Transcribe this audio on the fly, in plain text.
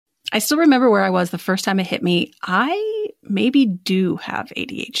I still remember where I was the first time it hit me. I maybe do have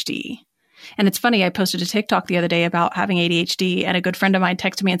ADHD. And it's funny, I posted a TikTok the other day about having ADHD, and a good friend of mine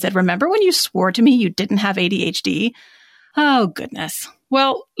texted me and said, remember when you swore to me you didn't have ADHD? Oh, goodness.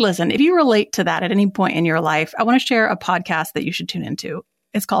 Well, listen, if you relate to that at any point in your life, I want to share a podcast that you should tune into.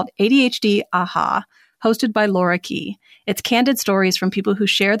 It's called ADHD Aha, hosted by Laura Key. It's candid stories from people who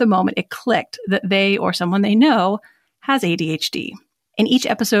share the moment it clicked that they or someone they know has ADHD. In each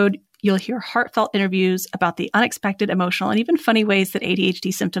episode, you'll hear heartfelt interviews about the unexpected, emotional, and even funny ways that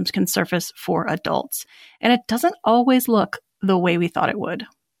ADHD symptoms can surface for adults. And it doesn't always look the way we thought it would.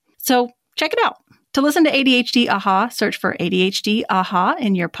 So check it out. To listen to ADHD Aha, search for ADHD Aha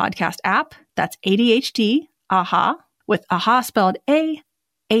in your podcast app. That's ADHD Aha, with Aha spelled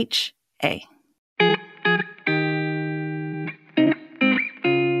A-H-A.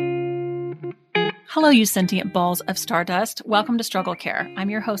 Hello, you sentient balls of stardust. Welcome to Struggle Care. I'm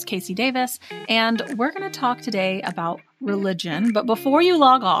your host, Casey Davis, and we're going to talk today about religion. But before you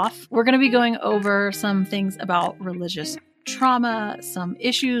log off, we're going to be going over some things about religious trauma, some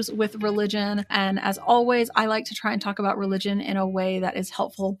issues with religion. And as always, I like to try and talk about religion in a way that is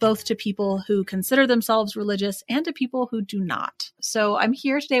helpful both to people who consider themselves religious and to people who do not. So I'm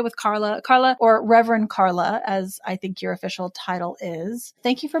here today with Karla, or Reverend Karla, as I think your official title is.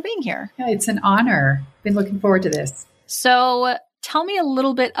 Thank you for being here. Yeah, it's an honor. Been looking forward to this. So tell me a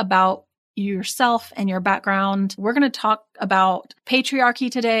little bit about yourself and your background. We're going to talk about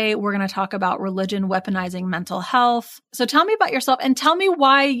patriarchy today. We're going to talk about religion weaponizing mental health. So tell me about yourself and tell me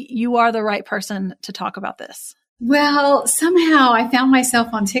why you are the right person to talk about this. Well, somehow I found myself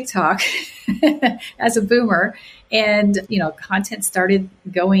on TikTok as a boomer, and, content started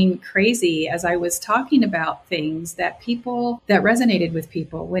going crazy as I was talking about things that resonated with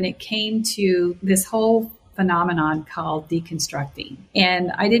people when it came to this whole phenomenon called deconstructing. And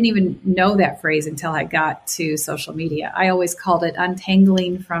I didn't even know that phrase until I got to social media. I always called it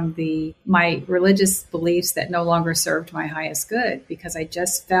untangling from my religious beliefs that no longer served my highest good, because I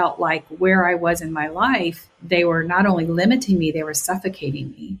just felt like where I was in my life, they were not only limiting me, they were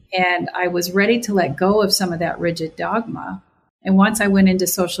suffocating me. And I was ready to let go of some of that rigid dogma. And once I went into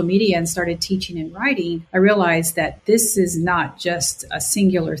social media and started teaching and writing, I realized that this is not just a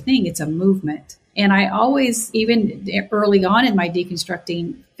singular thing, it's a movement. And I always, even early on in my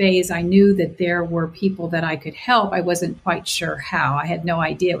deconstructing phase, I knew that there were people that I could help. I wasn't quite sure how. I had no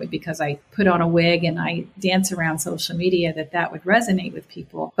idea it would, because I put on a wig and I dance around social media, that would resonate with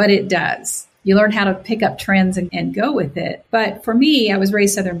people. But it does. You learn how to pick up trends and go with it. But for me, I was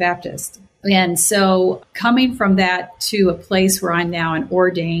raised Southern Baptist. And so coming from that to a place where I'm now an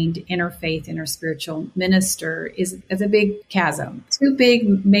ordained interfaith, interspiritual minister is a big chasm, two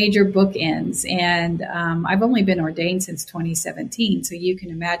big major bookends. And I've only been ordained since 2017. So you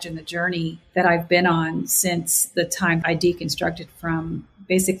can imagine the journey that I've been on since the time I deconstructed from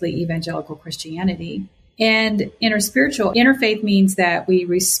basically evangelical Christianity. And interfaith means that we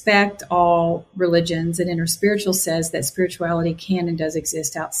respect all religions, and interspiritual says that spirituality can and does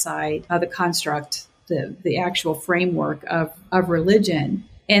exist outside the construct, the actual framework of religion.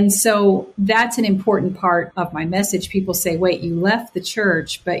 And so that's an important part of my message. People say, wait, you left the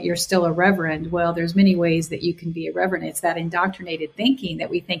church, but you're still a reverend. Well, there's many ways that you can be a reverend. It's that indoctrinated thinking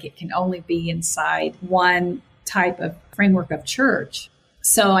that we think it can only be inside one type of framework of church.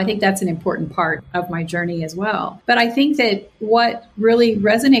 So I think that's an important part of my journey as well. But I think that what really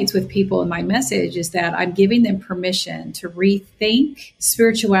resonates with people in my message is that I'm giving them permission to rethink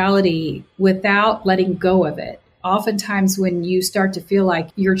spirituality without letting go of it. Oftentimes when you start to feel like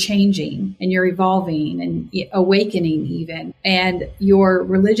you're changing and you're evolving and awakening even, and your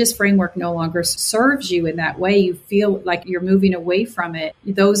religious framework no longer serves you in that way, you feel like you're moving away from it.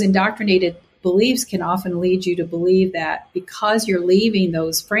 Those indoctrinated beliefs can often lead you to believe that because you're leaving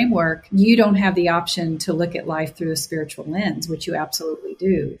those framework, you don't have the option to look at life through a spiritual lens, which you absolutely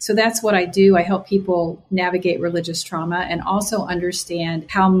do. So that's what I do. I help people navigate religious trauma and also understand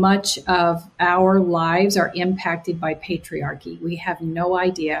how much of our lives are impacted by patriarchy. We have no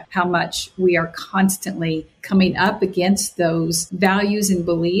idea how much we are constantly coming up against those values and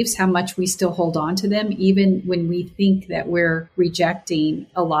beliefs, how much we still hold on to them, even when we think that we're rejecting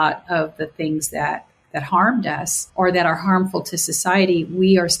a lot of the things that harmed us or that are harmful to society.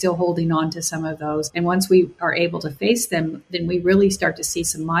 We are still holding on to some of those. And once we are able to face them, then we really start to see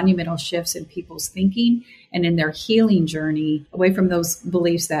some monumental shifts in people's thinking and in their healing journey away from those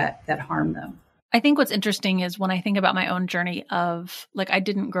beliefs that harm them. I think what's interesting is when I think about my own journey of I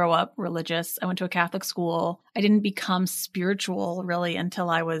didn't grow up religious. I went to a Catholic school. I didn't become spiritual really until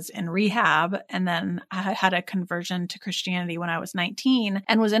I was in rehab. And then I had a conversion to Christianity when I was 19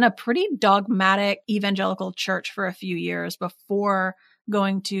 and was in a pretty dogmatic evangelical church for a few years before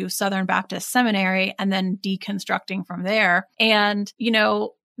going to Southern Baptist Seminary and then deconstructing from there. And,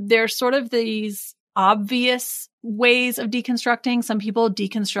 there's sort of these obvious ways of deconstructing. Some people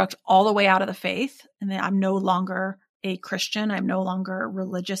deconstruct all the way out of the faith, and then I'm no longer a Christian. I'm no longer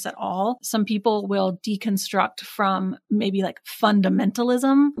religious at all. Some people will deconstruct from maybe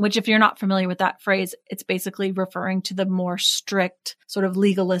fundamentalism, which if you're not familiar with that phrase, it's basically referring to the more strict sort of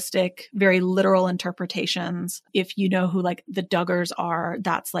legalistic, very literal interpretations. If you know who the Duggars are,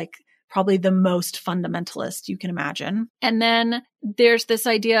 that's probably the most fundamentalist you can imagine. And then there's this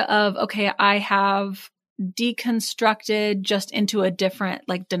idea of, okay, I have deconstructed just into a different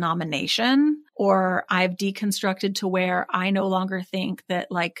denomination, or I've deconstructed to where I no longer think that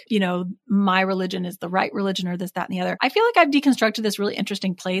my religion is the right religion or this, that, and the other. I feel like I've deconstructed this really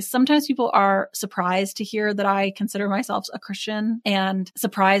interesting place. Sometimes people are surprised to hear that I consider myself a Christian, and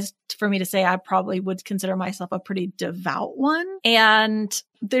surprised for me to say I probably would consider myself a pretty devout one. And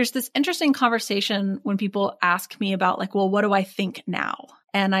there's this interesting conversation when people ask me about well, what do I think now?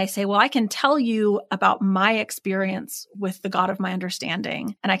 And I say, well, I can tell you about my experience with the God of my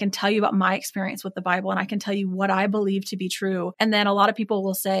understanding. And I can tell you about my experience with the Bible. And I can tell you what I believe to be true. And then a lot of people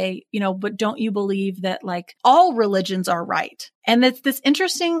will say, but don't you believe that all religions are right? And it's this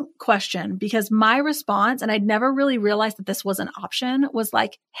interesting question, because my response, and I'd never really realized that this was an option, was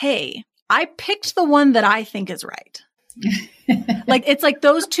hey, I picked the one that I think is right. It's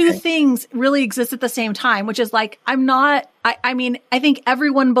those two things really exist at the same time, which is I think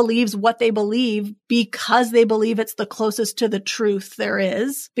everyone believes what they believe because they believe it's the closest to the truth there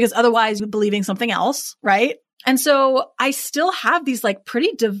is, because otherwise you're believing something else, right? And so I still have these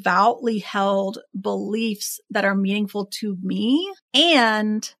pretty devoutly held beliefs that are meaningful to me.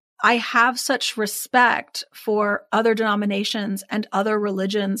 And I have such respect for other denominations and other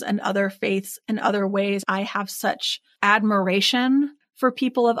religions and other faiths and other ways. I have such admiration for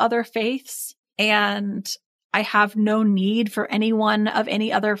people of other faiths, and I have no need for anyone of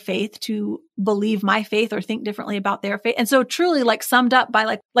any other faith to believe my faith or think differently about their faith. And so truly summed up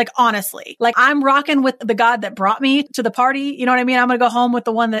by honestly, I'm rocking with the God that brought me to the party. You know what I mean? I'm going to go home with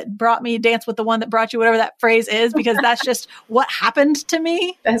the one that brought me, dance with the one that brought you, whatever that phrase is, because that's just what happened to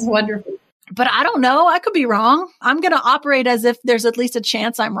me. That's wonderful. But I don't know. I could be wrong. I'm going to operate as if there's at least a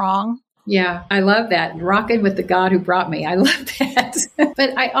chance I'm wrong. Yeah, I love that. Rocking with the God who brought me. I love that.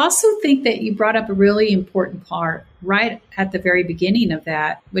 But I also think that you brought up a really important part right at the very beginning of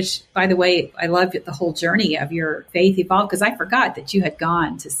that, which, by the way, I love the whole journey of your faith evolved, because I forgot that you had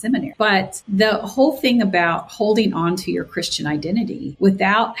gone to seminary. But the whole thing about holding on to your Christian identity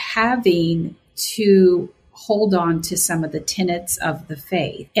without having to hold on to some of the tenets of the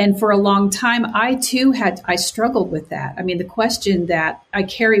faith. And for a long time, I struggled with that. I mean, the question that I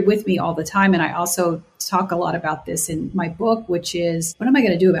carry with me all the time, and I also talk a lot about this in my book, which is, what am I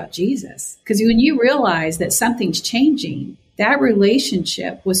going to do about Jesus? Because when you realize that something's changing, that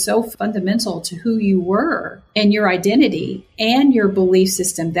relationship was so fundamental to who you were and your identity and your belief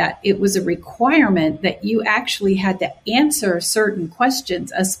system that it was a requirement that you actually had to answer certain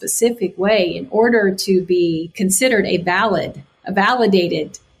questions a specific way in order to be considered a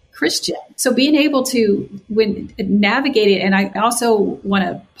validated Christian. So being able to navigate it, and I also want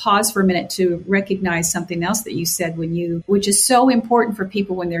to pause for a minute to recognize something else that you said which is so important for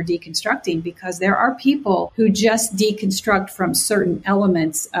people when they're deconstructing, because there are people who just deconstruct from certain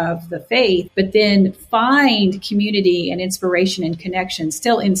elements of the faith, but then find community and inspiration and connection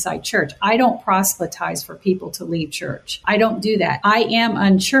still inside church. I don't proselytize for people to leave church. I don't do that. I am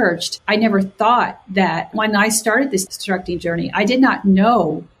unchurched. I never thought that when I started this deconstructing journey, I did not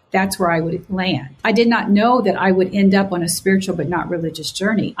know that's where I would land. I did not know that I would end up on a spiritual but not religious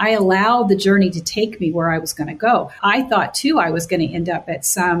journey. I allowed the journey to take me where I was going to go. I thought, too, I was going to end up at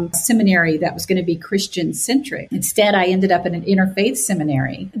some seminary that was going to be Christian-centric. Instead, I ended up in an interfaith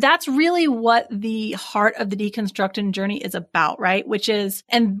seminary. That's really what the heart of the deconstructing journey is about, right? Which is,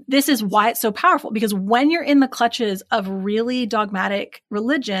 and this is why it's so powerful, because when you're in the clutches of really dogmatic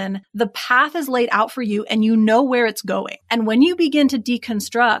religion, the path is laid out for you and you know where it's going. And when you begin to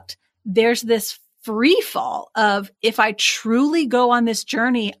deconstruct, there's this free fall of, if I truly go on this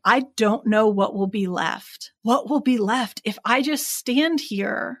journey, I don't know what will be left. What will be left if I just stand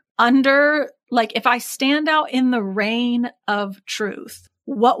here under, if I stand out in the rain of truth?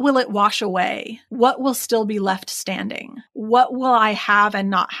 What will it wash away? What will still be left standing? What will I have and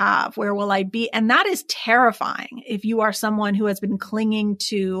not have? Where will I be? And that is terrifying if you are someone who has been clinging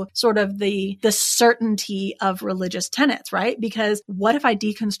to sort of the certainty of religious tenets, right? Because what if I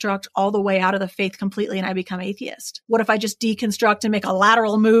deconstruct all the way out of the faith completely and I become atheist? What if I just deconstruct and make a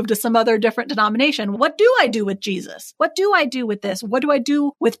lateral move to some other different denomination? What do I do with Jesus? What do I do with this? What do I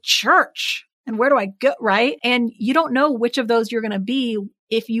do with church? And where do I go, right? And you don't know which of those you're going to be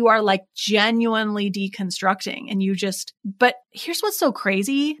if you are like genuinely deconstructing and but here's what's so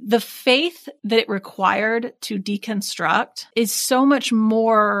crazy. The faith that it required to deconstruct is so much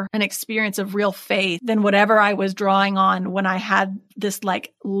more an experience of real faith than whatever I was drawing on when I had this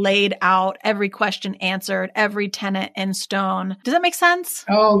like laid out, every question answered, every tenet in stone. Does that make sense?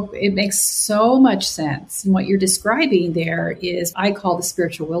 Oh, it makes so much sense. And what you're describing there is, I call the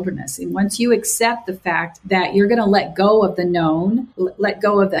spiritual wilderness. And once you accept the fact that you're going to let go of the known, let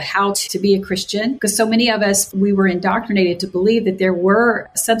go of the how to be a Christian, because so many of us, we were indoctrinated to believe that there were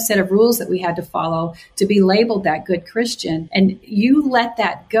a subset of rules that we had to follow to be labeled that good Christian. And you let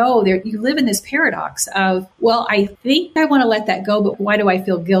that go there. You live in this paradox of, well, I think I want to let that go, but why do I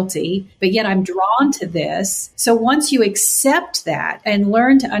feel guilty? But yet I'm drawn to this. So once you accept that and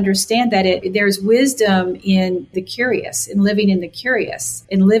learn to understand that there's wisdom in the curious, in living in the curious,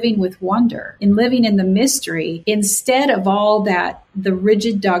 in living with wonder, in living in the mystery, instead of all that, the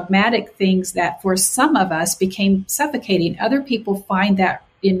rigid dogmatic things that for some of us became suffocating. Other people find that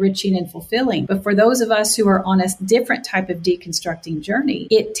enriching and fulfilling. But for those of us who are on a different type of deconstructing journey,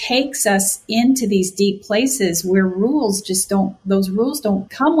 it takes us into these deep places where those rules don't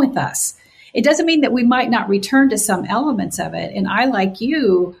come with us. It doesn't mean that we might not return to some elements of it. And I, like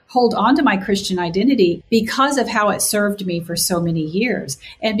you, hold on to my Christian identity because of how it served me for so many years.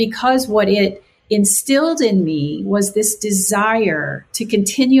 And because what it instilled in me was this desire to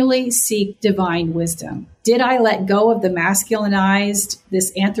continually seek divine wisdom. Did I let go of the masculinized,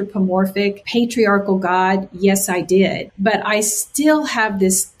 this anthropomorphic, patriarchal God? Yes, I did. But I still have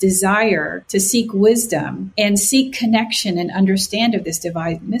this desire to seek wisdom and seek connection and understand of this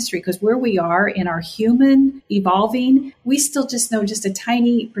divine mystery, because where we are in our human evolving, we still just know just a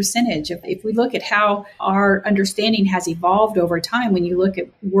tiny percentage. If we look at how our understanding has evolved over time, when you look at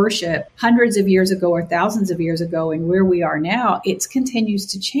worship hundreds of years ago or thousands of years ago and where we are now, it continues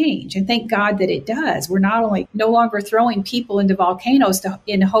to change. And thank God that it does. We're no longer throwing people into volcanoes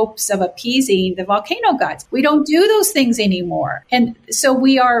in hopes of appeasing the volcano gods. We don't do those things anymore. And so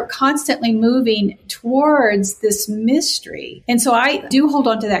we are constantly moving towards this mystery. And so I do hold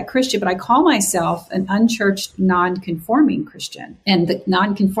on to that Christian, but I call myself an unchurched, non-conforming Christian. And the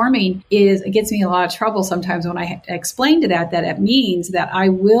non-conforming it gets me in a lot of trouble sometimes when I explain to that it means that I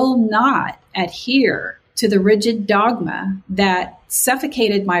will not adhere to the rigid dogma that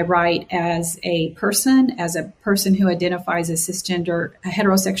suffocated my right as a person who identifies as cisgender, a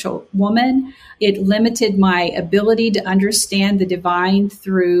heterosexual woman. It limited my ability to understand the divine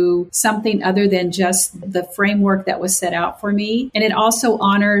through something other than just the framework that was set out for me. And it also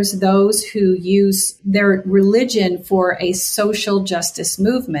honors those who use their religion for a social justice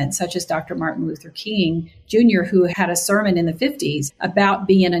movement, such as Dr. Martin Luther King Jr., who had a sermon in the 50s about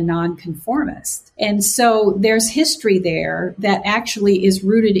being a nonconformist. And so there's history there that actually is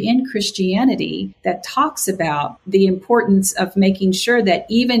rooted in Christianity that talks about the importance of making sure that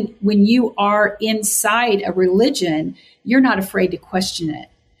even when you are inside a religion, you're not afraid to question it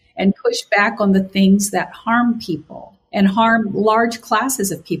and push back on the things that harm people and harm large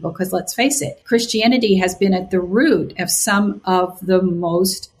classes of people. Because let's face it, Christianity has been at the root of some of the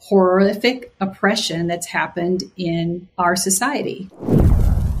most horrific oppression that's happened in our society.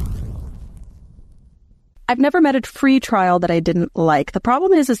 I've never met a free trial that I didn't like. The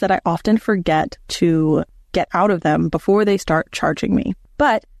problem is that I often forget to get out of them before they start charging me.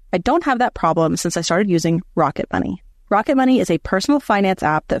 But I don't have that problem since I started using Rocket Money. Rocket Money is a personal finance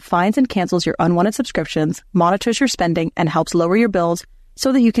app that finds and cancels your unwanted subscriptions, monitors your spending, and helps lower your bills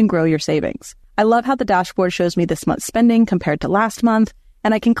so that you can grow your savings. I love how the dashboard shows me this month's spending compared to last month,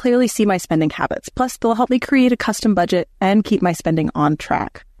 and I can clearly see my spending habits. Plus, they'll help me create a custom budget and keep my spending on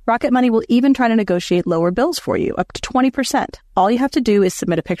track. Rocket Money will even try to negotiate lower bills for you, up to 20%. All you have to do is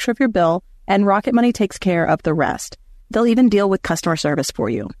submit a picture of your bill, and Rocket Money takes care of the rest. They'll even deal with customer service for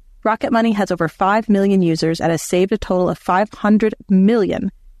you. Rocket Money has over 5 million users and has saved a total of $500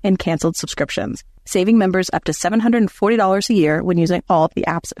 million in canceled subscriptions, saving members up to $740 a year when using all of the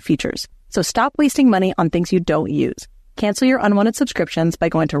app's features. So stop wasting money on things you don't use. Cancel your unwanted subscriptions by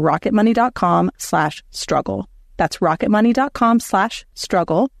going to rocketmoney.com/struggle. That's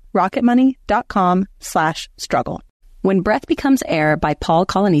rocketmoney.com/struggle, rocketmoney.com/struggle. When Breath Becomes Air by Paul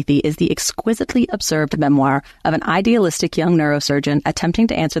Kalanithi is the exquisitely observed memoir of an idealistic young neurosurgeon attempting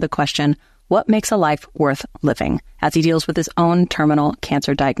to answer the question, what makes a life worth living, as he deals with his own terminal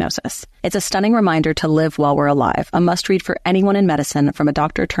cancer diagnosis. It's a stunning reminder to live while we're alive, a must-read for anyone in medicine from a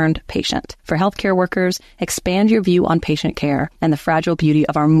doctor turned patient. For healthcare workers, expand your view on patient care and the fragile beauty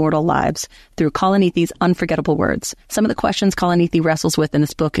of our mortal lives through Kalanithi's unforgettable words. Some of the questions Kalanithi wrestles with in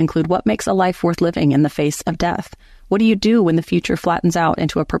this book include what makes a life worth living in the face of death? What do you do when the future flattens out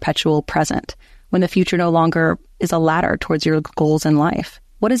into a perpetual present? When the future no longer is a ladder towards your goals in life?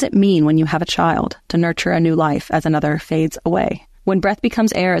 What does it mean when you have a child to nurture a new life as another fades away? When Breath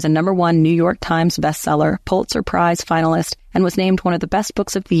Becomes Air is a #1 New York Times bestseller, Pulitzer Prize finalist, and was named one of the best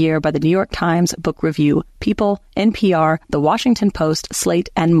books of the year by the New York Times Book Review, People, NPR, The Washington Post, Slate,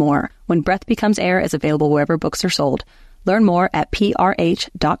 and more. When Breath Becomes Air is available wherever books are sold. Learn more at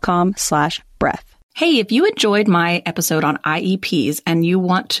prh.com/breath. Hey, if you enjoyed my episode on IEPs and you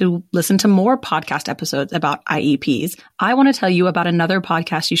want to listen to more podcast episodes about IEPs, I want to tell you about another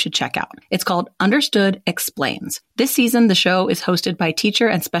podcast you should check out. It's called Understood Explains. This season, the show is hosted by teacher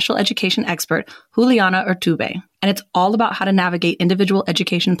and special education expert Juliana Urtube, and it's all about how to navigate individual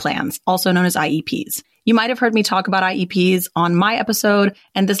education plans, also known as IEPs. You might have heard me talk about IEPs on my episode,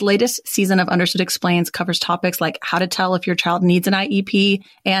 and this latest season of Understood Explains covers topics like how to tell if your child needs an IEP,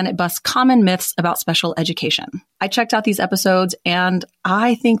 and it busts common myths about special education. I checked out these episodes, and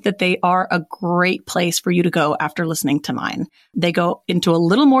I think that they are a great place for you to go after listening to mine. They go into a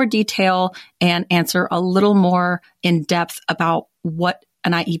little more detail and answer a little more in depth about what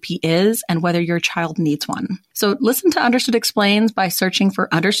an IEP is and whether your child needs one. So listen to Understood Explains by searching for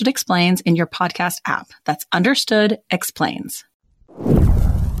Understood Explains in your podcast app. That's Understood Explains.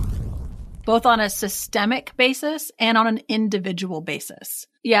 Both on a systemic basis and on an individual basis.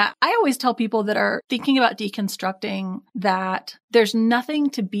 Yeah, I always tell people that are thinking about deconstructing that there's nothing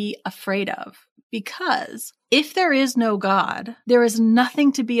to be afraid of, because if there is no God, there is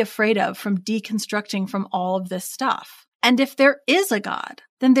nothing to be afraid of from deconstructing from all of this stuff. And if there is a God,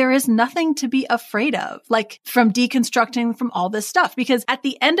 then there is nothing to be afraid of, like from deconstructing from all this stuff. Because at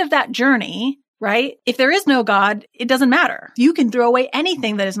the end of that journey, right, if there is no God, it doesn't matter. You can throw away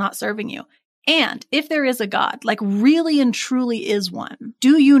anything that is not serving you. And if there is a God, like really and truly is one,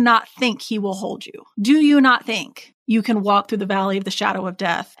 do you not think he will hold you? Do you not think you can walk through the valley of the shadow of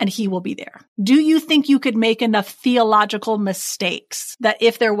death and he will be there? Do you think you could make enough theological mistakes that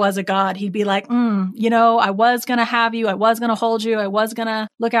if there was a God, he'd be like, I was going to have you. I was going to hold you. I was going to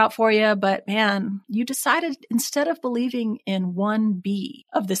look out for you. But man, you decided instead of believing in 1B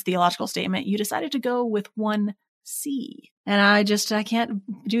of this theological statement, you decided to go with 1C. And I can't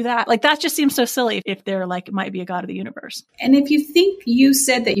do that. Like, that just seems so silly if there might be a God of the universe. And if you think, you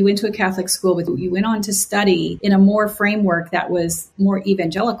said that you went to a Catholic school, but you went on to study in a more framework that was more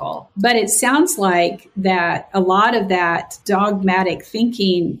evangelical. But it sounds like that a lot of that dogmatic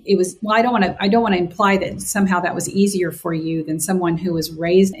thinking, it was, well, I don't want to imply that somehow that was easier for you than someone who was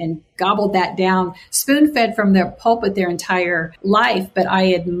raised and gobbled that down, spoon-fed from their pulpit their entire life. But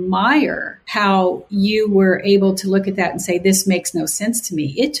I admire how you were able to look at that and say, this makes no sense to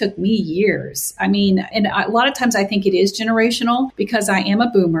me. It took me years. I mean, and a lot of times I think it is generational because I am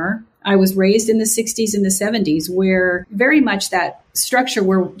a boomer. I was raised in the 60s and the 70s where very much that structure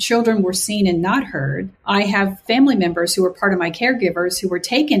where children were seen and not heard. I have family members who were part of my caregivers who were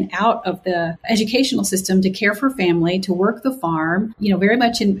taken out of the educational system to care for family, to work the farm, very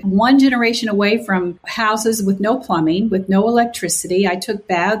much in one generation away from houses with no plumbing, with no electricity. I took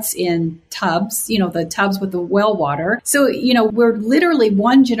baths in tubs, the tubs with the well water. So, we're literally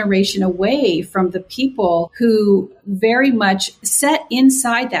one generation away from the people who very much set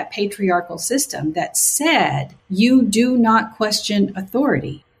inside that patriarchal system that said, you do not question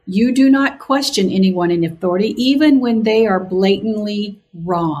authority. You do not question anyone in authority, even when they are blatantly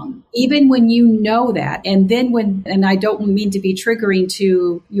wrong, even when you know that. And then and I don't mean to be triggering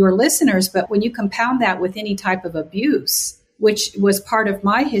to your listeners, but when you compound that with any type of abuse, which was part of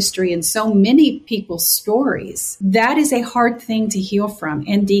my history and so many people's stories, that is a hard thing to heal from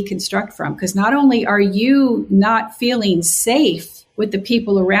and deconstruct from. Because not only are you not feeling safe with the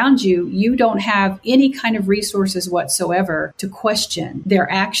people around you, you don't have any kind of resources whatsoever to question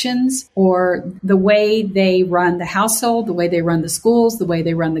their actions or the way they run the household, the way they run the schools, the way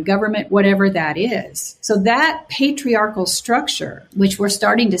they run the government, whatever that is. So that patriarchal structure, which we're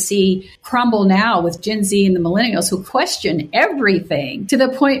starting to see crumble now with Gen Z and the millennials who question everything to the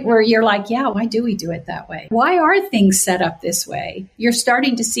point where you're like, yeah, why do we do it that way? Why are things set up this way? You're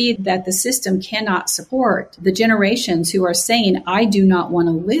starting to see that the system cannot support the generations who are saying, I do not want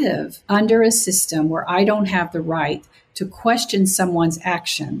to live under a system where I don't have the right to question someone's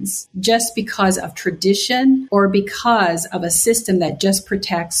actions just because of tradition or because of a system that just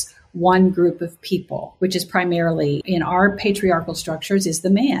protects one group of people, which is primarily in our patriarchal structures is the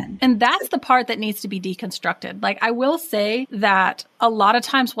man. And that's the part that needs to be deconstructed. Like, I will say that a lot of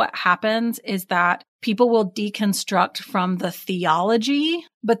times what happens is that people will deconstruct from the theology,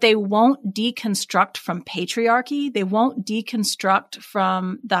 but they won't deconstruct from patriarchy. They won't deconstruct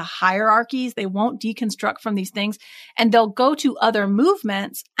from the hierarchies. They won't deconstruct from these things. And they'll go to other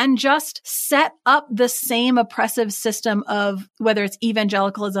movements and just set up the same oppressive system of whether it's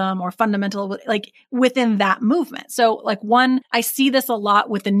evangelicalism or fundamental, like within that movement. So like I see this a lot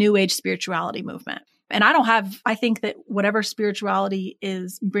with the New Age spirituality movement. And I think that whatever spirituality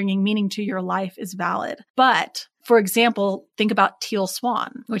is bringing meaning to your life is valid. But for example, think about Teal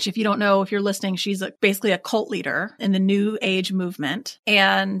Swan, which if you don't know, if you're listening, she's basically a cult leader in the New Age movement.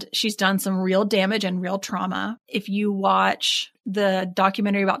 And she's done some real damage and real trauma. If you watch the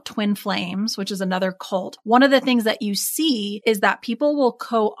documentary about Twin Flames, which is another cult, one of the things that you see is that people will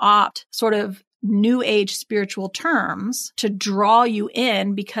co-opt sort of New Age spiritual terms to draw you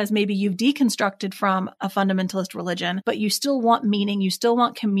in because maybe you've deconstructed from a fundamentalist religion, but you still want meaning, you still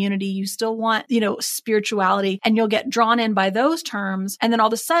want community, you still want, spirituality, and you'll get drawn in by those terms. And then all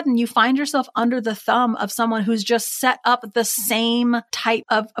of a sudden you find yourself under the thumb of someone who's just set up the same type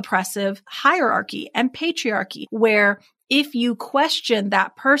of oppressive hierarchy and patriarchy, where if you question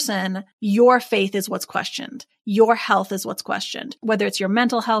that person, your faith is what's questioned. Your health is what's questioned, whether it's your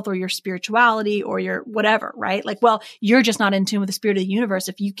mental health or your spirituality or your whatever, right? Like, well, you're just not in tune with the spirit of the universe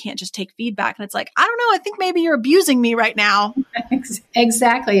if you can't just take feedback. And it's like, I don't know, I think maybe you're abusing me right now.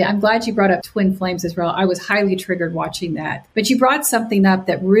 Exactly. I'm glad you brought up Twin Flames as well. I was highly triggered watching that. But you brought something up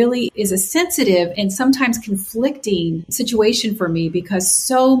that really is a sensitive and sometimes conflicting situation for me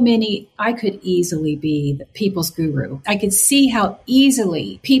because I could easily be the people's guru. I could see how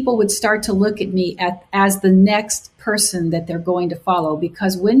easily people would start to look at me as the next person that they're going to follow.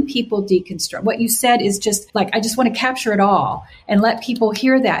 Because when people deconstruct, what you said is just like, I just want to capture it all and let people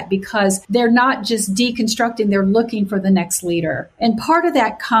hear that, because they're not just deconstructing, they're looking for the next leader. And part of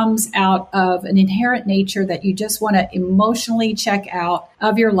that comes out of an inherent nature that you just want to emotionally check out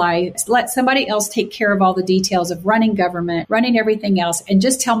of your life. Let somebody else take care of all the details of running government, running everything else, and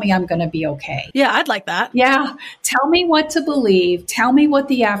just tell me I'm going to be okay. Yeah, I'd like that. Yeah. Tell me what to believe. Tell me what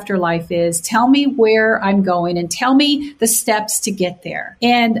the afterlife is. Tell me where I'm going and tell me the steps to get there.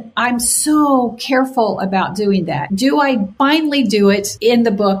 And I'm so careful about doing that. Do I finally do it in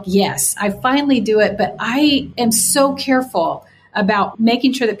the book? Yes, I finally do it, but I am so careful about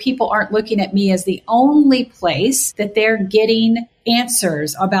making sure that people aren't looking at me as the only place that they're getting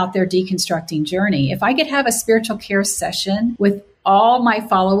answers about their deconstructing journey. If I could have a spiritual care session with all my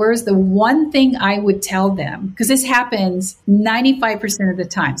followers, the one thing I would tell them, because this happens 95% of the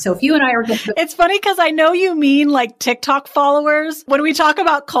time. So if you and I are... It's funny because I know you mean like TikTok followers. When we talk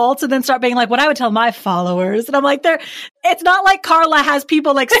about cults and then start being like, what I would tell my followers. And I'm like, it's not like Karla has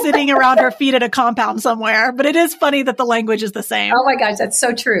people like sitting around her feet at a compound somewhere, but it is funny that the language is the same. Oh my gosh, that's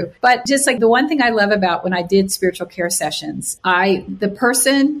so true. But just like the one thing I love about when I did spiritual care sessions, the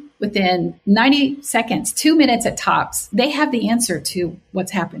person within 90 seconds, 2 minutes at tops, they have the answer to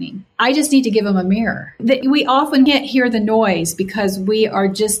what's happening. I just need to give them a mirror. We often can't hear the noise because we are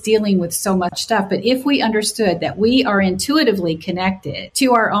just dealing with so much stuff. But if we understood that we are intuitively connected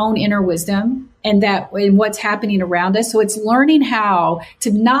to our own inner wisdom and what's happening around us. So it's learning how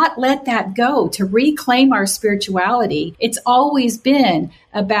to not let that go, to reclaim our spirituality. It's always been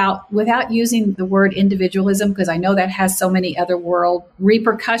about, without using the word individualism, because I know that has so many other world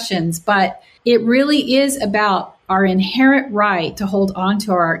repercussions, but it really is about our inherent right to hold on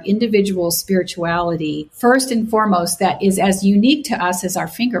to our individual spirituality, first and foremost, that is as unique to us as our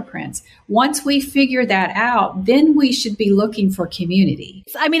fingerprints. Once we figure that out, then we should be looking for community.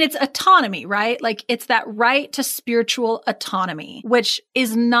 I mean, it's autonomy, right? Like it's that right to spiritual autonomy, which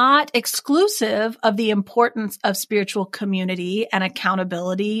is not exclusive of the importance of spiritual community and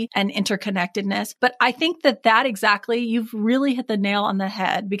accountability and interconnectedness. But I think that exactly, you've really hit the nail on the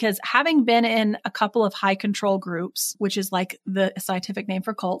head, because having been in a couple of high control groups, which is like the scientific name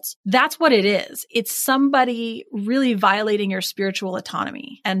for cults, that's what it is. It's somebody really violating your spiritual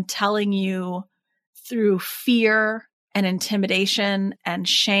autonomy and telling you through fear and intimidation and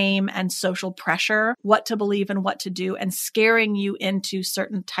shame and social pressure what to believe and what to do, and scaring you into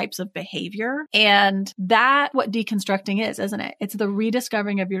certain types of behavior. And that's what deconstructing is, isn't it? It's the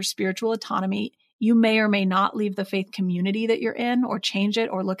rediscovering of your spiritual autonomy. You may or may not leave the faith community that you're in or change it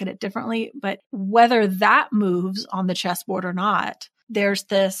or look at it differently. But whether that moves on the chessboard or not, there's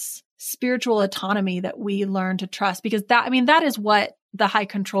this spiritual autonomy that we learn to trust, because that is what the high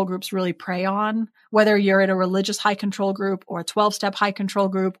control groups really prey on, whether you're in a religious high control group or a 12-step high control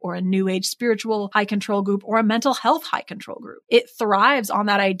group or a new age spiritual high control group or a mental health high control group. It thrives on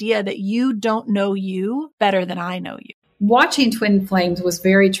that idea that you don't know you better than I know you. Watching Twin Flames was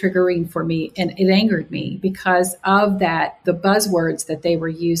very triggering for me, and it angered me because of that, the buzzwords that they were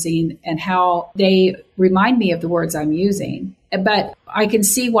using and how they remind me of the words I'm using. But I can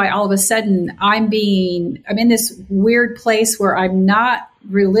see why all of a sudden I'm in this weird place where I'm not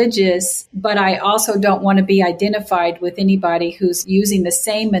religious, but I also don't want to be identified with anybody who's using the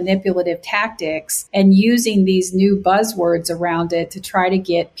same manipulative tactics and using these new buzzwords around it to try to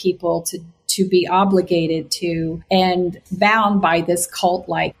get people to be obligated to and bound by this cult,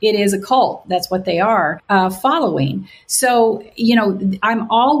 like it is a cult. That's what they are following. So,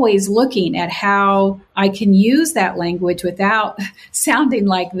 I'm always looking at how I can use that language without sounding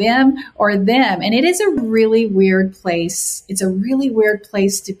like them or them. And it is a really weird place. It's a really weird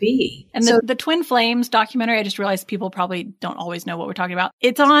place to be. And the Twin Flames documentary, I just realized people probably don't always know what we're talking about.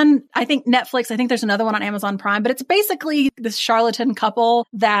 It's on, I think, Netflix. I think there's another one on Amazon Prime, but it's basically this charlatan couple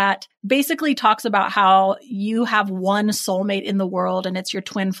that basically talks about how you have one soulmate in the world and it's your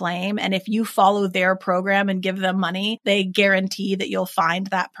twin flame. And if you follow their program and give them money, they guarantee that you'll find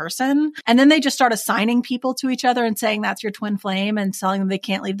that person. And then they just start assigning people to each other and saying that's your twin flame and telling them they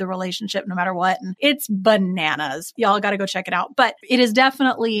can't leave the relationship no matter what. And it's bananas. Y'all got to go check it out. But it is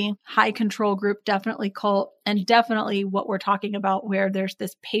definitely high control group, definitely cult, and definitely what we're talking about where there's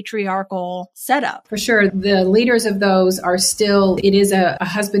this patriarchal setup. For sure. The leaders of those are still, it is a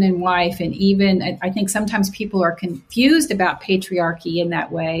husband and wife. And even, I think sometimes people are confused about patriarchy in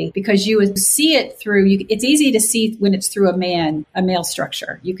that way because you would see it through, it's easy to see when it's through a male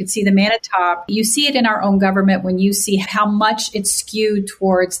structure. You could see the man at top. You see it in our own government when you see how much it's skewed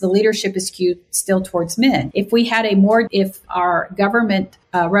towards, the leadership is skewed still towards men. If our government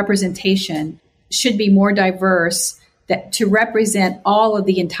representation should be more diverse to represent all of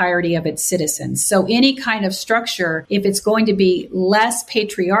the entirety of its citizens. So any kind of structure, if it's going to be less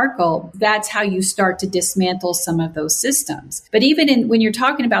patriarchal, that's how you start to dismantle some of those systems. But even when you're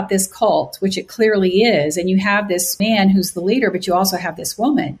talking about this cult, which it clearly is, and you have this man who's the leader, but you also have this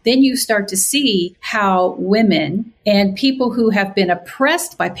woman, then you start to see how women and people who have been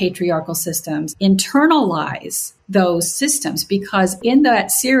oppressed by patriarchal systems internalize those systems, because in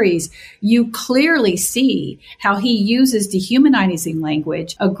that series, you clearly see how he uses dehumanizing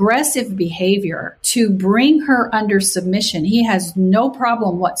language, aggressive behavior to bring her under submission. He has no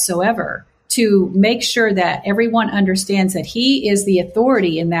problem whatsoever to make sure that everyone understands that he is the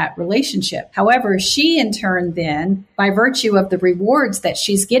authority in that relationship. However, she in turn then, by virtue of the rewards that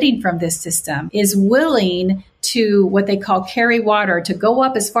she's getting from this system, is willing to what they call carry water, to go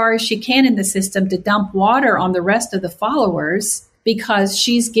up as far as she can in the system, to dump water on the rest of the followers, because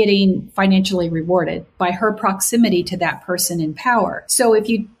she's getting financially rewarded by her proximity to that person in power. So if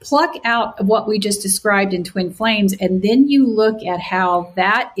you pluck out what we just described in Twin Flames, and then you look at how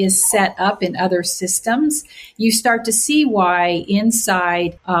that is set up in other systems, you start to see why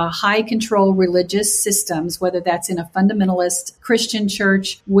inside high control religious systems, whether that's in a fundamentalist Christian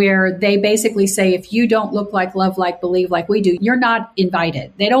church, where they basically say, if you don't look like, love like, believe like we do, you're not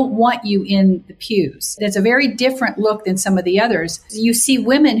invited. They don't want you in the pews. It's a very different look than some of the others. You see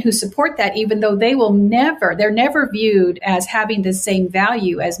women who support that, even though they're never viewed as having the same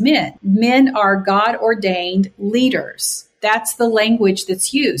value as men. Men are God-ordained leaders. That's the language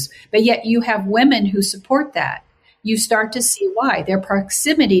that's used. But yet you have women who support that. You start to see why. Their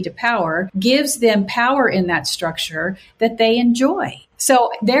proximity to power gives them power in that structure that they enjoy.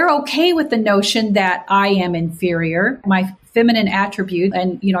 So they're okay with the notion that I am inferior. My feminine attribute.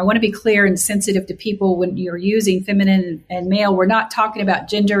 And, I want to be clear and sensitive to people when you're using feminine and male. We're not talking about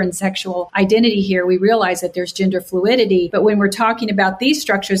gender and sexual identity here. We realize that there's gender fluidity. But when we're talking about these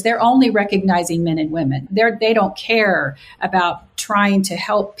structures, they're only recognizing men and women. They don't care about trying to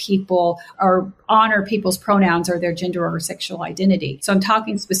help people or honor people's pronouns or their gender or sexual identity. So I'm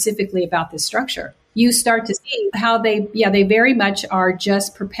talking specifically about this structure. You start to see how they very much are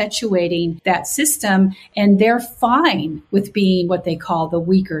just perpetuating that system, and they're fine with being what they call the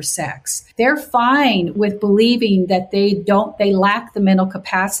weaker sex. They're fine with believing that they lack the mental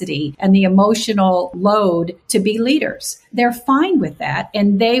capacity and the emotional load to be leaders. they're fine with that.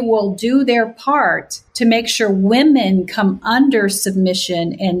 And they will do their part to make sure women come under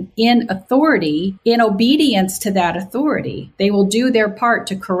submission and in authority, in obedience to that authority. They will do their part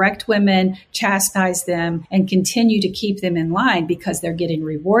to correct women, chastise them, and continue to keep them in line because they're getting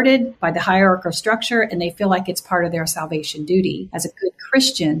rewarded by the hierarchical structure and they feel like it's part of their salvation duty as a good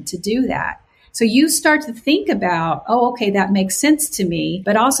Christian to do that. So you start to think about, oh, okay, that makes sense to me,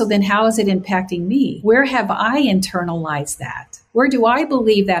 but also then how is it impacting me? Where have I internalized that? Where do I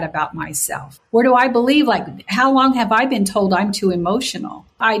believe that about myself? Where do I believe, like, how long have I been told I'm too emotional?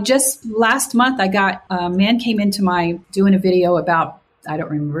 Last month, a man came into doing a video about, I don't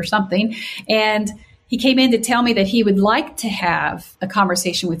remember something, and he came in to tell me that he would like to have a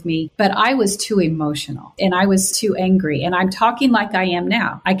conversation with me, but I was too emotional and I was too angry. And I'm talking like I am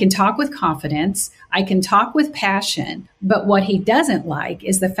now. I can talk with confidence. I can talk with passion. But what he doesn't like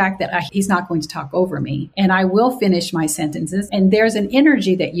is the fact that he's not going to talk over me and I will finish my sentences. And there's an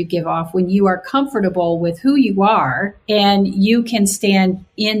energy that you give off when you are comfortable with who you are and you can stand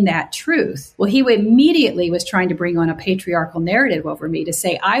in that truth. Well, he immediately was trying to bring on a patriarchal narrative over me to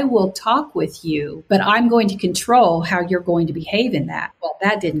say, I will talk with you, but I'm going to control how you're going to behave in that. Well,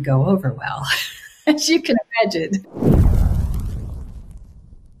 that didn't go over well, as you can imagine.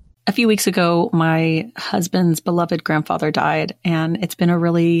 A few weeks ago, my husband's beloved grandfather died, and it's been a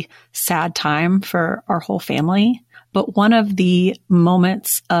really sad time for our whole family. But one of the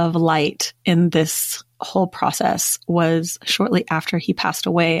moments of light in this whole process was shortly after he passed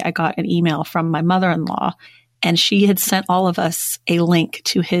away. I got an email from my mother-in-law, and she had sent all of us a link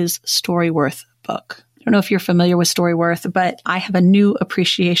to his Storyworth book. I don't know if you're familiar with Storyworth, but I have a new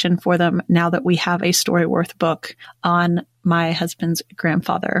appreciation for them now that we have a Storyworth book on my husband's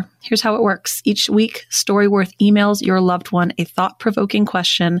grandfather. Here's how it works. Each week, Storyworth emails your loved one a thought-provoking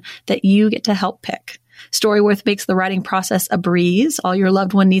question that you get to help pick. Storyworth makes the writing process a breeze. All your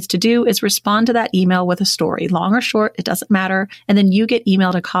loved one needs to do is respond to that email with a story, long or short, it doesn't matter. And then you get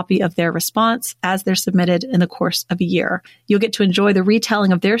emailed a copy of their response as they're submitted in the course of a year. You'll get to enjoy the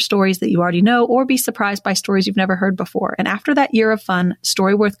retelling of their stories that you already know or be surprised by stories you've never heard before. And after that year of fun,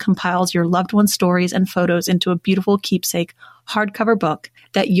 Storyworth compiles your loved one's stories and photos into a beautiful keepsake hardcover book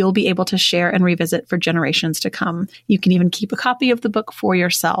that you'll be able to share and revisit for generations to come. You can even keep a copy of the book for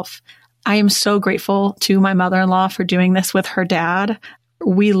yourself. I am so grateful to my mother-in-law for doing this with her dad.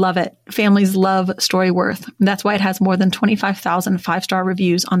 We love it. Families love Storyworth. That's why it has more than 25,000 five-star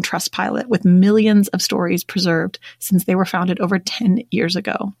reviews on Trustpilot with millions of stories preserved since they were founded over 10 years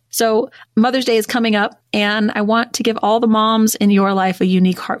ago. So Mother's Day is coming up, and I want to give all the moms in your life a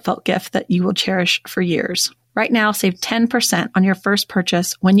unique, heartfelt gift that you will cherish for years. Right now, save 10% on your first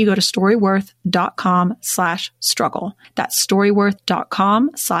purchase when you go to storyworth.com/struggle. That's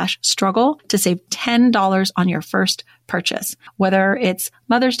storyworth.com/struggle to save $10 on your first purchase, whether it's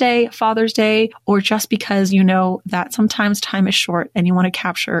Mother's Day, Father's Day, or just because you know that sometimes time is short and you want to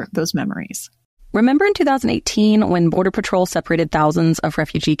capture those memories. Remember in 2018 when Border Patrol separated thousands of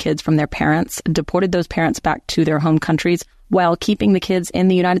refugee kids from their parents, deported those parents back to their home countries while keeping the kids in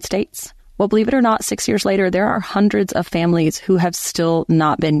the United States? Well, believe it or not, 6 years later, there are hundreds of families who have still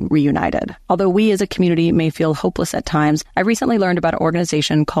not been reunited. Although we as a community may feel hopeless at times, I recently learned about an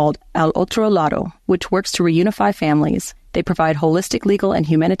organization called El Otro Lado, which works to reunify families. They provide holistic legal and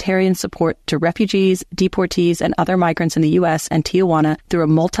humanitarian support to refugees, deportees, and other migrants in the U.S. and Tijuana through a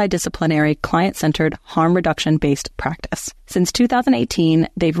multidisciplinary, client-centered, harm reduction-based practice. Since 2018,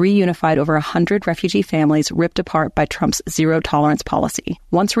 they've reunified over 100 refugee families ripped apart by Trump's zero-tolerance policy.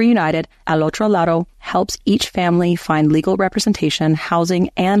 Once reunited, El Otro Lado helps each family find legal representation, housing,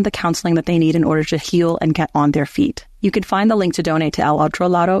 and the counseling that they need in order to heal and get on their feet. You can find the link to donate to El Otro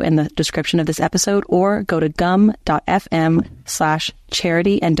Lado in the description of this episode or go to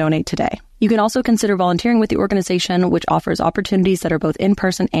gum.fm/charity and donate today. You can also consider volunteering with the organization, which offers opportunities that are both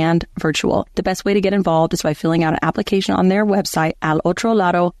in-person and virtual. The best way to get involved is by filling out an application on their website,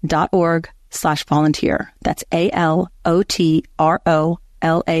 alotrolado.org/volunteer. That's ALOTROLADO.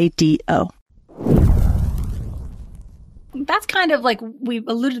 That's kind of like, we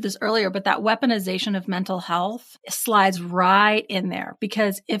alluded to this earlier, but that weaponization of mental health slides right in there.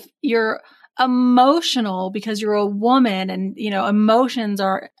 Because if you're emotional because you're a woman and, you know, emotions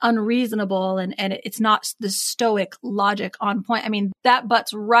are unreasonable and it's not the stoic logic on point, I mean, that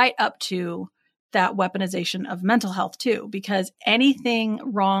butts right up to that weaponization of mental health too, because anything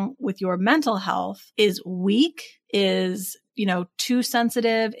wrong with your mental health is weak, is, you know, too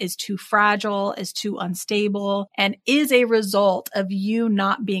sensitive, is too fragile, is too unstable, and is a result of you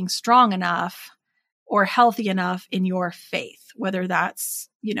not being strong enough or healthy enough in your faith, whether that's,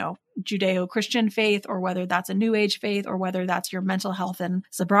 Judeo-Christian faith, or whether that's a New Age faith, or whether that's your mental health and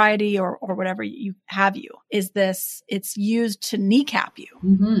sobriety, or whatever it's used to kneecap you.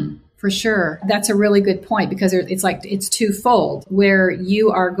 Mm-hmm. For sure. That's a really good point, because it's twofold, where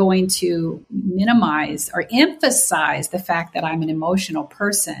you are going to minimize or emphasize the fact that I'm an emotional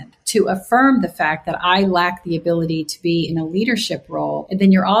person to affirm the fact that I lack the ability to be in a leadership role. And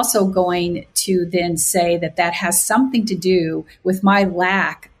then you're also going to then say that has something to do with my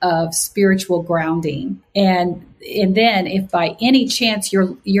lack of spiritual grounding. And then if by any chance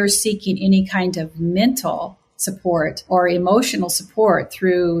you're seeking any kind of mental support or emotional support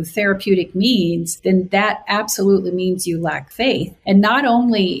through therapeutic means, then that absolutely means you lack faith. And not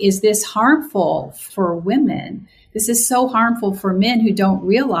only is this harmful for women, this is so harmful for men who don't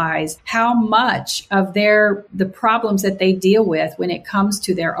realize how much of the problems that they deal with when it comes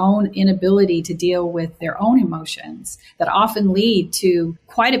to their own inability to deal with their own emotions that often lead to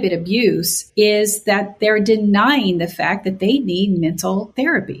quite a bit of abuse, is that they're denying the fact that they need mental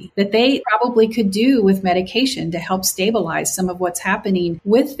therapy, that they probably could do with medication to help stabilize some of what's happening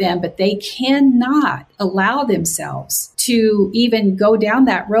with them, but they cannot allow themselves to even go down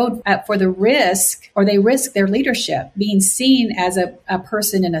that road for the risk, or they risk their leadership being seen as a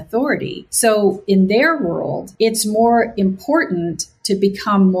person in authority. So in their world, it's more important to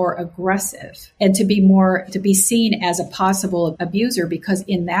become more aggressive and to be seen as a possible abuser, because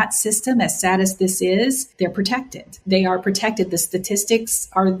in that system, as sad as this is, they're protected. They are protected. The statistics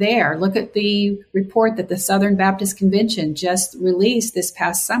are there. Look at the report that the Southern Baptist Convention just released this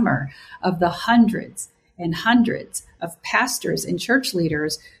past summer of the hundreds and hundreds of pastors and church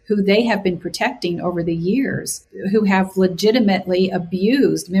leaders who they have been protecting over the years, who have legitimately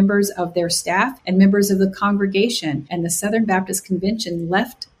abused members of their staff and members of the congregation. And the Southern Baptist Convention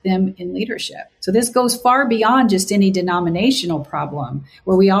left them in leadership. So this goes far beyond just any denominational problem,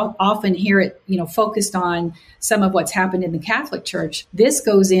 where we often hear it, focused on some of what's happened in the Catholic Church. This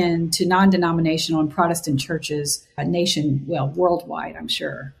goes into non-denominational and Protestant churches, worldwide, I'm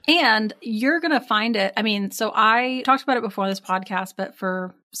sure. And you're going to find it. So I talked about it before this podcast, but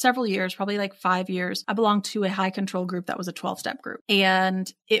for several years, probably like 5 years, I belonged to a high control group that was a 12-step group.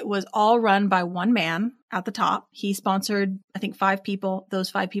 And it was all run by one man at the top. He sponsored, I think, 5 people. Those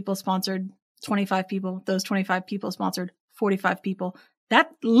 5 people sponsored 25 people. Those 25 people sponsored 45 people.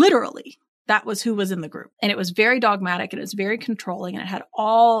 That was who was in the group. And it was very dogmatic, and it was very controlling, and it had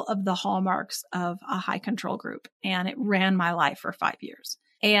all of the hallmarks of a high control group. And it ran my life for 5 years.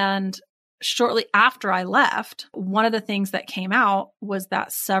 And shortly after I left, one of the things that came out was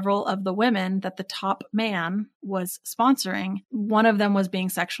that several of the women that the top man was sponsoring, one of them was being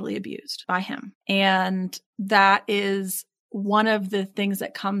sexually abused by him. And that is one of the things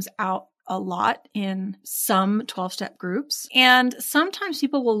that comes out a lot in some 12-step groups. And sometimes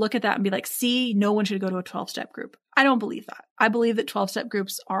people will look at that and be like, see, no one should go to a 12-step group. I don't believe that. I believe that 12-step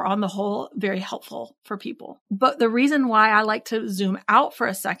groups are on the whole very helpful for people. But the reason why I like to zoom out for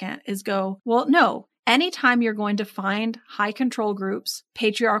a second is no, anytime you're going to find high control groups,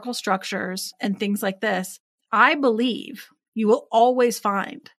 patriarchal structures, and things like this, I believe you will always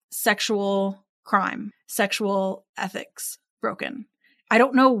find sexual crime, sexual ethics broken. I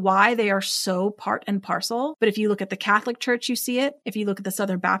don't know why they are so part and parcel, but if you look at the Catholic Church, you see it. If you look at the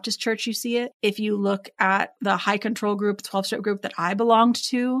Southern Baptist Church, you see it. If you look at the high control group, 12-step group that I belonged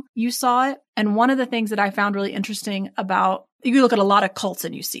to, you saw it. And one of the things that I found really interesting about, you look at a lot of cults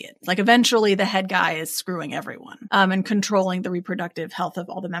and you see it. Like eventually the head guy is screwing everyone and controlling the reproductive health of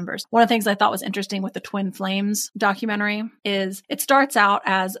all the members. One of the things I thought was interesting with the Twin Flames documentary is it starts out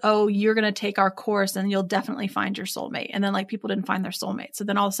as, oh, you're going to take our course and you'll definitely find your soulmate. And then people didn't find their soulmate. So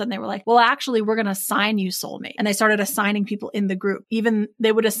then all of a sudden they were like, well, actually, we're going to assign you soulmate. And they started assigning people in the group. Even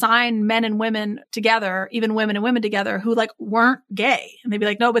they would assign men and women together, even women and women together who weren't gay. And they'd be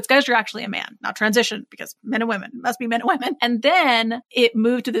like, no, but it's because you're actually a man, not transition, because men and women must be men and women. And then it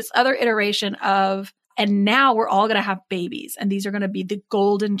moved to this other iteration of, and now we're all going to have babies, and these are going to be the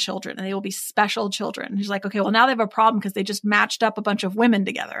golden children, and they will be special children. And he's like, okay, well, now they have a problem because they just matched up a bunch of women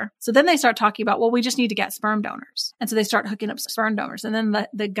together. So then they start talking about, well, we just need to get sperm donors. And so they start hooking up sperm donors. And then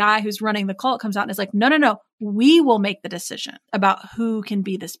the guy who's running the cult comes out and is like, no, we will make the decision about who can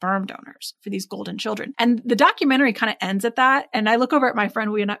be the sperm donors for these golden children. And the documentary kind of ends at that. And I look over at my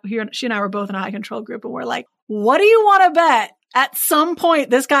friend, she and I were both in a high control group, and we're like, what do you want to bet? At some point,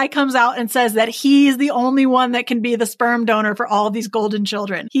 this guy comes out and says that he's the only one that can be the sperm donor for all of these golden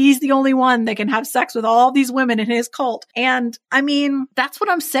children. He's the only one that can have sex with all these women in his cult. And that's what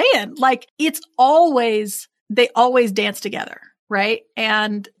I'm saying. They always dance together, right?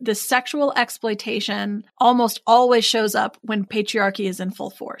 And the sexual exploitation almost always shows up when patriarchy is in full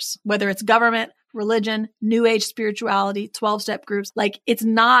force, whether it's government, religion, new age spirituality, 12-step groups. Like, it's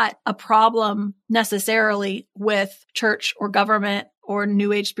not a problem necessarily with church or government or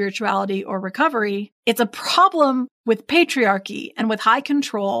new age spirituality or recovery. It's a problem with patriarchy and with high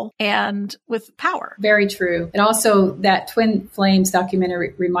control and with power. Very true. And also that Twin Flames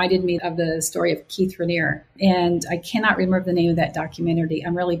documentary reminded me of the story of Keith Raniere. And I cannot remember the name of that documentary.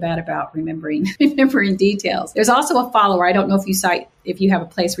 I'm really bad about remembering details. There's also a follower. I don't know if you have a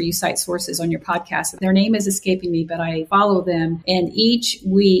place where you cite sources on your podcast. Their name is escaping me, but I follow them. And each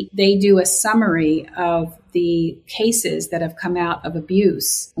week they do a summary of the cases that have come out of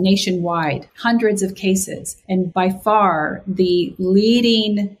abuse nationwide, hundreds of cases. And by far, the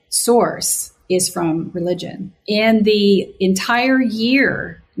leading source is from religion. In the entire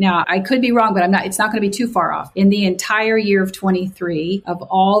year, now I could be wrong, but it's not going to be too far off. In the entire year of 23, of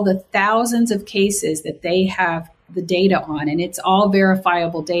all the thousands of cases that they have the data on, and it's all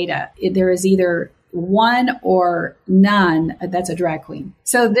verifiable data, there is either one or none that's a drag queen.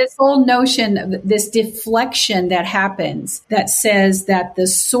 So this whole notion of this deflection that happens that says that the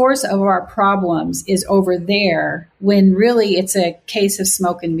source of our problems is over there, when really it's a case of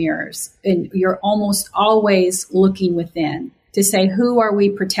smoke and mirrors. And you're almost always looking within to say, who are we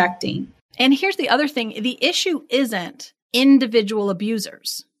protecting? And here's the other thing. The issue isn't individual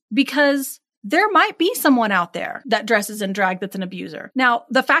abusers, because there might be someone out there that dresses in drag that's an abuser. Now,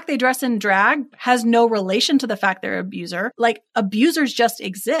 the fact they dress in drag has no relation to the fact they're an abuser. Like, abusers just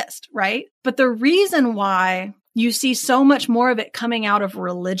exist, right? But the reason why you see so much more of it coming out of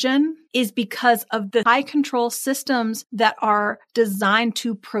religion is because of the high control systems that are designed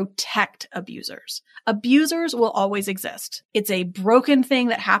to protect abusers. Abusers will always exist. It's a broken thing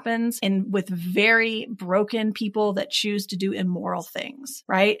that happens with very broken people that choose to do immoral things,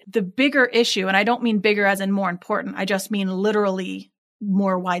 right? The bigger issue, and I don't mean bigger as in more important, I just mean literally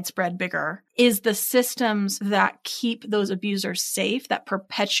more widespread, bigger, is the systems that keep those abusers safe, that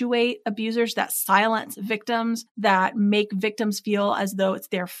perpetuate abusers, that silence victims, that make victims feel as though it's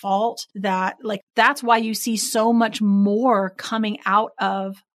their fault. That's why you see so much more coming out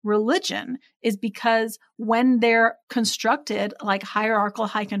of religion, is because when they're constructed like hierarchical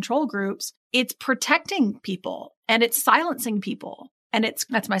high control groups, it's protecting people and it's silencing people. And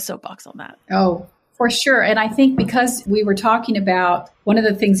that's my soapbox on that. Oh, for sure. And I think because we were talking about one of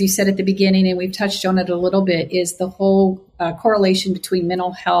the things you said at the beginning, and we've touched on it a little bit, is the whole correlation between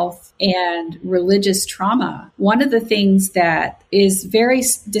mental health and religious trauma. One of the things that is very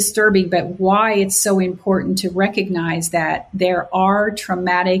disturbing, but why it's so important to recognize that there are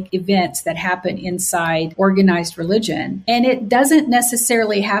traumatic events that happen inside organized religion. And it doesn't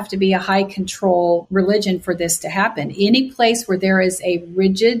necessarily have to be a high control religion for this to happen. Any place where there is a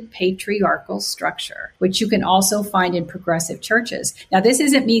rigid patriarchal structure, which you can also find in progressive churches. Now, this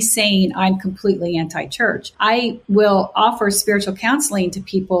isn't me saying I'm completely anti-church. I will offer spiritual counseling to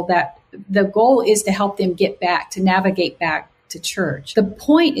people that the goal is to help them to navigate back to church. The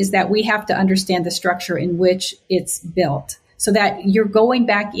point is that we have to understand the structure in which it's built so that you're going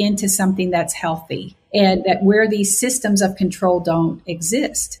back into something that's healthy and that where these systems of control don't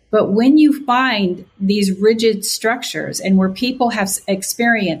exist. But when you find these rigid structures and where people have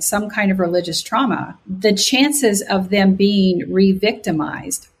experienced some kind of religious trauma, the chances of them being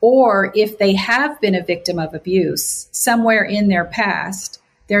re-victimized, or if they have been a victim of abuse somewhere in their past,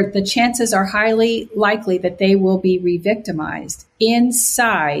 the chances are highly likely that they will be re-victimized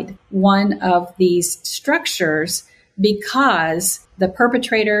inside one of these structures, because the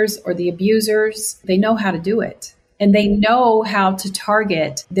perpetrators or the abusers, they know how to do it. And they know how to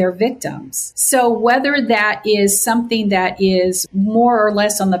target their victims. So whether that is something that is more or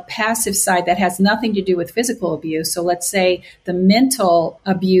less on the passive side that has nothing to do with physical abuse. So let's say the mental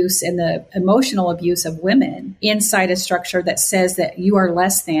abuse and the emotional abuse of women inside a structure that says that you are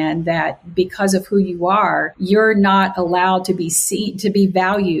less than, that because of who you are, you're not allowed to be seen, to be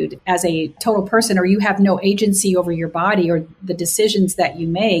valued as a total person, or you have no agency over your body or the decisions that you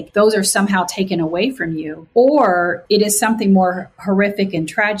make. Those are somehow taken away from you. Or it is something more horrific and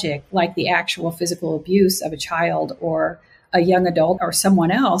tragic, like the actual physical abuse of a child or a young adult or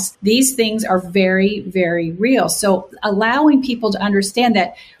someone else. These things are very, very real. So allowing people to understand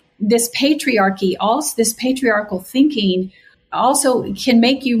that this patriarchy, also this patriarchal thinking, also can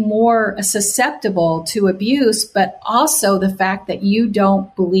make you more susceptible to abuse, but also the fact that you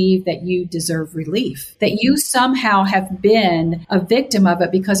don't believe that you deserve relief, that you somehow have been a victim of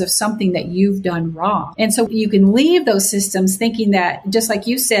it because of something that you've done wrong. And so you can leave those systems thinking that, just like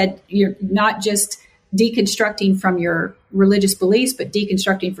you said, you're not just deconstructing from your religious beliefs, but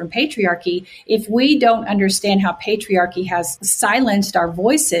deconstructing from patriarchy, if we don't understand how patriarchy has silenced our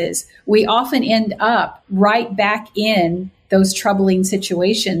voices, we often end up right back in those troubling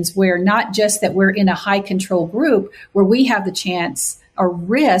situations where not just that we're in a high control group where we have the chance or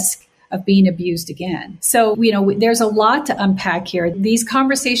risk of being abused again. So, there's a lot to unpack here. These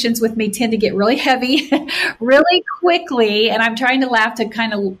conversations with me tend to get really heavy really quickly, and I'm trying to laugh to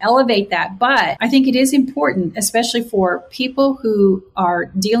kind of elevate that. But I think it is important, especially for people who are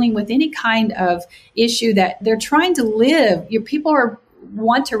dealing with any kind of issue that they're trying to live. People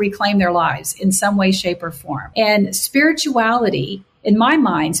want to reclaim their lives in some way, shape, or form. And spirituality, in my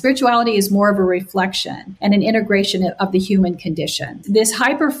mind, spirituality is more of a reflection and an integration of the human condition. This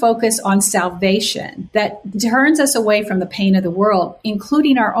hyper focus on salvation that turns us away from the pain of the world,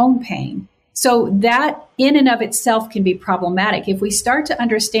 including our own pain. So that in and of itself can be problematic. If we start to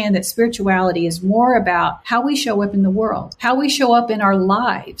understand that spirituality is more about how we show up in the world, how we show up in our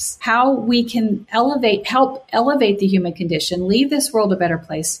lives, how we can help elevate the human condition, leave this world a better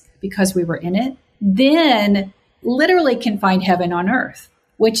place because we were in it, then literally can find heaven on earth,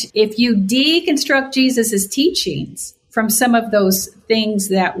 which if you deconstruct Jesus's teachings from some of those things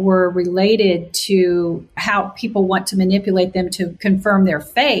that were related to how people want to manipulate them to confirm their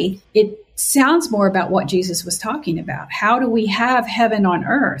faith, it sounds more about what Jesus was talking about. How do we have heaven on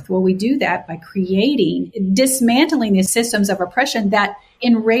earth? Well, we do that by dismantling the systems of oppression that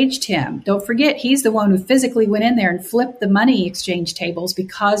enraged him. Don't forget, he's the one who physically went in there and flipped the money exchange tables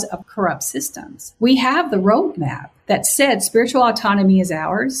because of corrupt systems. We have the roadmap that said spiritual autonomy is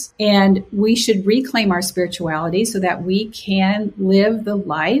ours, and we should reclaim our spirituality so that we can live the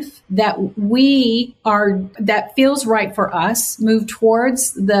life that that feels right for us, move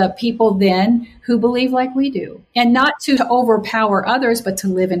towards the people then who believe like we do, and not to overpower others, but to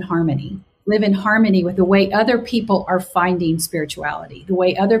live in harmony. Live in harmony with the way other people are finding spirituality, the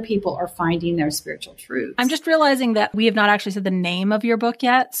way other people are finding their spiritual truths. I'm just realizing that we have not actually said the name of your book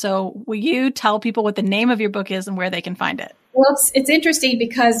yet. So will you tell people what the name of your book is and where they can find it? Well, it's interesting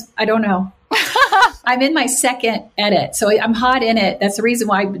because I don't know. I'm in my second edit, so I'm hot in it. That's the reason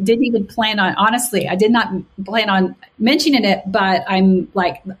why I didn't even plan on, honestly, I did not plan on mentioning it, but I'm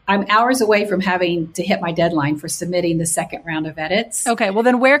hours away from having to hit my deadline for submitting the second round of edits. Okay. Well,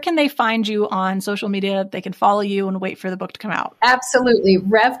 then where can they find you on social media? They can follow you and wait for the book to come out. Absolutely.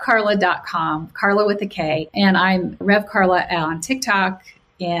 RevKarla.com, Karla with a K. And I'm Rev Karla on TikTok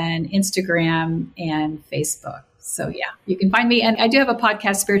and Instagram and Facebook. So yeah, you can find me. And I do have a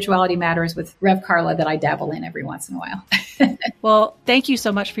podcast, Spirituality Matters with Rev Karla, that I dabble in every once in a while. Well, thank you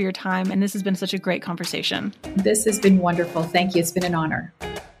so much for your time. And this has been such a great conversation. This has been wonderful. Thank you. It's been an honor.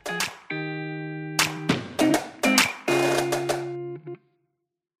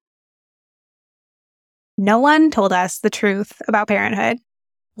 No one told us the truth about parenthood.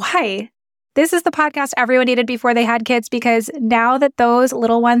 Why? This is the podcast everyone needed before they had kids, because now that those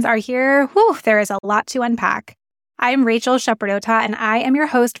little ones are here, there is a lot to unpack. I'm Rachel Shepardota, and I am your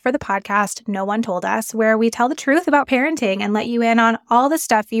host for the podcast No One Told Us, where we tell the truth about parenting and let you in on all the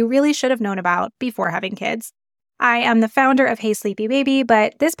stuff you really should have known about before having kids. I am the founder of Hey Sleepy Baby,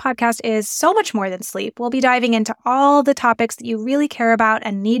 but this podcast is so much more than sleep. We'll be diving into all the topics that you really care about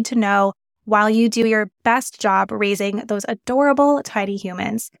and need to know while you do your best job raising those adorable, tiny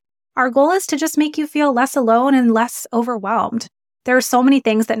humans. Our goal is to just make you feel less alone and less overwhelmed. There are so many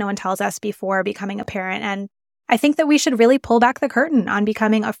things that no one tells us before becoming a parent, and I think that we should really pull back the curtain on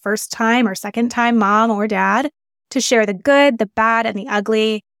becoming a first-time or second-time mom or dad to share the good, the bad, and the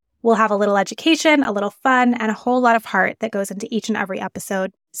ugly. We'll have a little education, a little fun, and a whole lot of heart that goes into each and every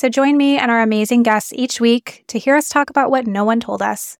episode. So join me and our amazing guests each week to hear us talk about what no one told us.